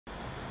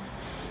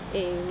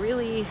A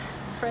really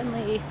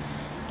friendly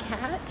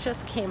cat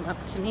just came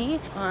up to me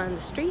on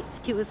the street.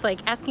 He was like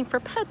asking for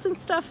pets and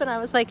stuff, and I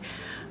was like,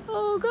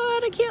 oh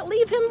God, I can't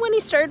leave him, when he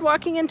started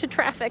walking into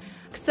traffic.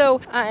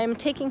 So I'm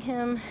taking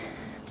him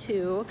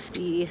to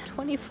the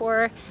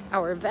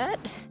 24-hour vet.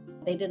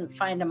 They didn't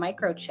find a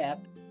microchip.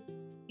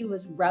 He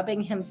was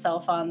rubbing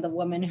himself on the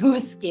woman who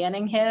was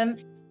scanning him.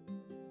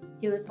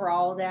 He was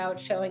sprawled out,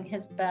 showing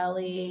his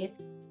belly.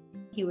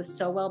 He was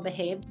so well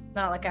behaved.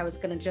 Not like I was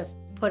gonna just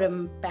put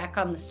him back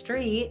on the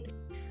street.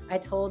 I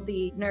told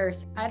the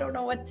nurse, I don't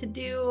know what to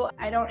do.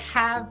 I don't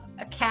have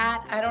a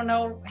cat. I don't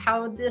know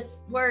how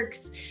this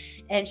works.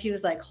 And she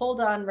was like,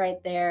 hold on right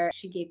there.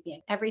 She gave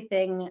me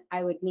everything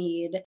I would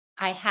need.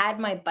 I had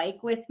my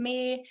bike with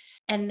me,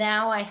 and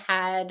now I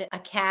had a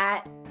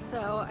cat.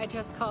 So I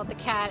just called the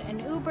cat an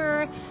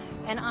Uber,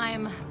 and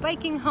I'm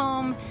biking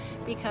home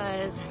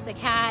because the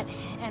cat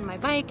and my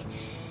bike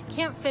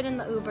can't fit in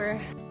the Uber.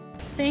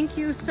 Thank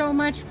you so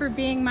much for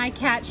being my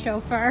cat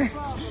chauffeur.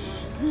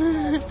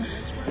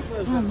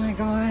 Oh my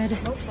God.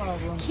 No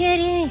problem.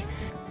 Kitty!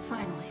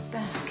 Finally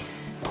back.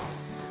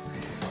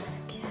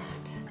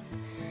 Cat.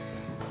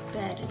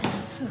 Bedded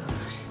and food.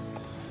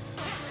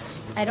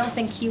 I don't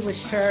think he was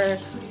sure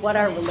what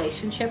our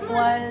relationship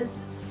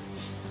was.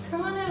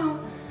 Come on out.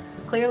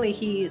 Clearly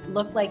he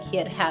looked like he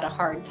had had a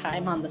hard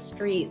time on the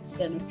streets,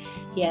 and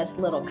he has a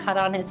little cut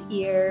on his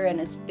ear, and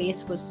his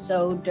face was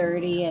so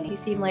dirty, and he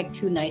seemed like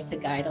too nice a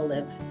guy to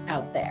live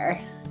out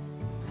there.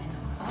 I know.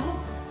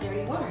 Oh, there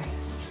you are.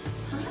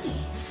 Hi.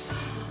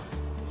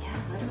 Yeah,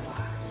 litter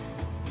box.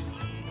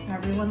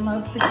 Everyone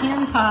loves the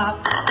can pop.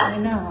 I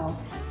know.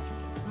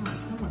 Oh,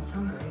 someone's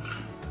hungry.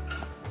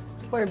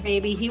 Poor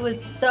baby, he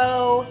was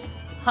so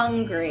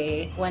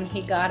hungry when he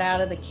got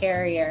out of the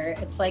carrier.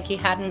 It's like he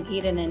hadn't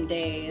eaten in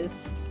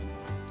days.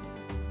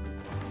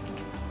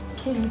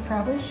 Kid, you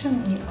probably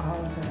shouldn't eat all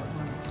of it at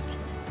once.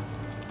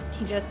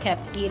 He just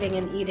kept eating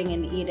and eating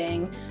and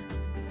eating.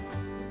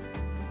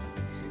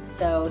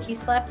 So he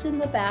slept in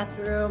the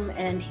bathroom,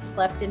 and he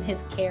slept in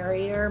his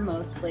carrier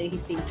mostly. He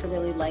seemed to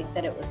really like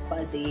that it was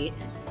fuzzy.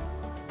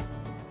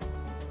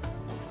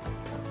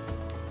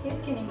 Hey,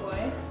 skinny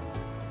boy.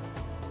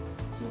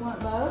 Do you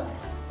want love?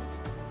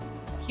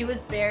 He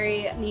was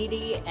very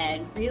needy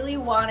and really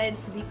wanted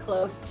to be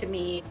close to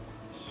me.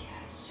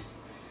 Yes.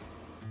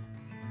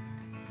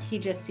 He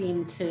just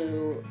seemed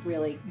to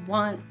really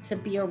want to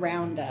be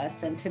around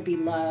us and to be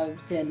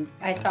loved. And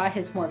I saw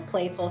his more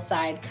playful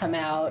side come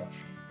out.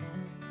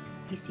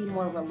 He seemed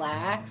more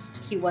relaxed.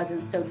 He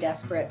wasn't so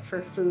desperate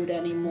for food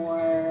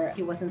anymore.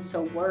 He wasn't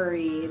so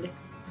worried.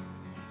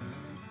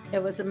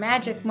 It was a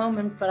magic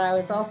moment, but I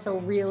was also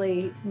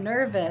really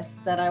nervous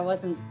that I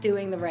wasn't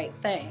doing the right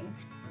thing.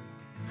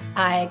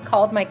 I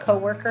called my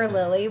coworker,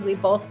 Lily. We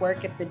both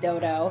work at the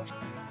Dodo.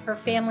 Her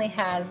family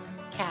has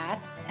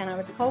cats, and I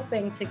was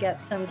hoping to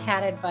get some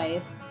cat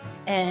advice,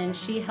 and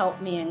she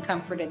helped me and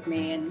comforted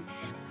me. And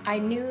I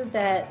knew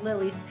that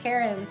Lily's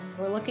parents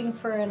were looking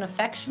for an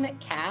affectionate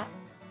cat.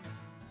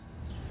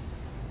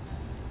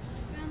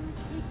 I'm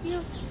gonna take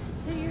you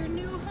to your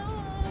new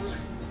home.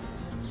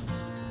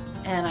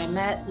 And I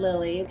met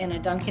Lily in a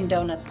Dunkin'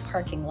 Donuts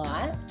parking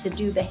lot to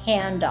do the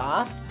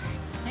handoff.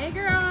 Hey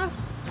girl.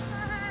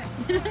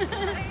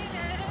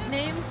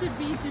 Name to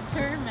be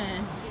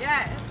determined.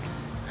 Yes.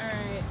 All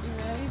right,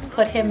 you ready?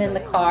 Put him in the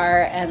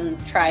car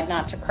and tried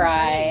not to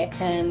cry,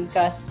 and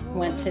Gus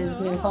went to his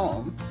new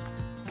home.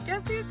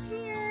 Guess who's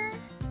here?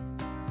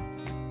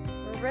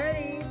 We're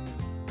ready.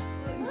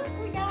 Look,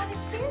 we got a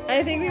kid.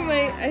 I think we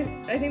might,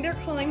 I think they're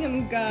calling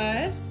him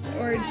Gus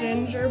or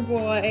Ginger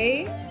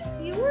Boy.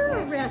 You were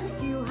a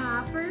rescue,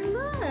 Hopper.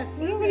 Look.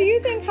 What do you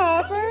think,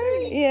 Hopper?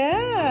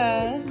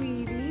 Yeah.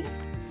 Sweetie.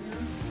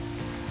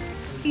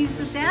 He's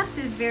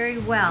adapted very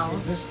well.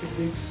 Is this the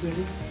big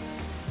city?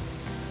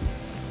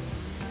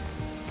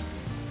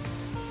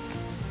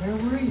 Where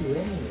were you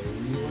anyway?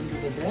 Were you under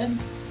the bed?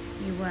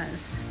 He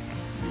was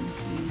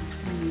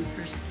when you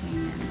first came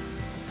in.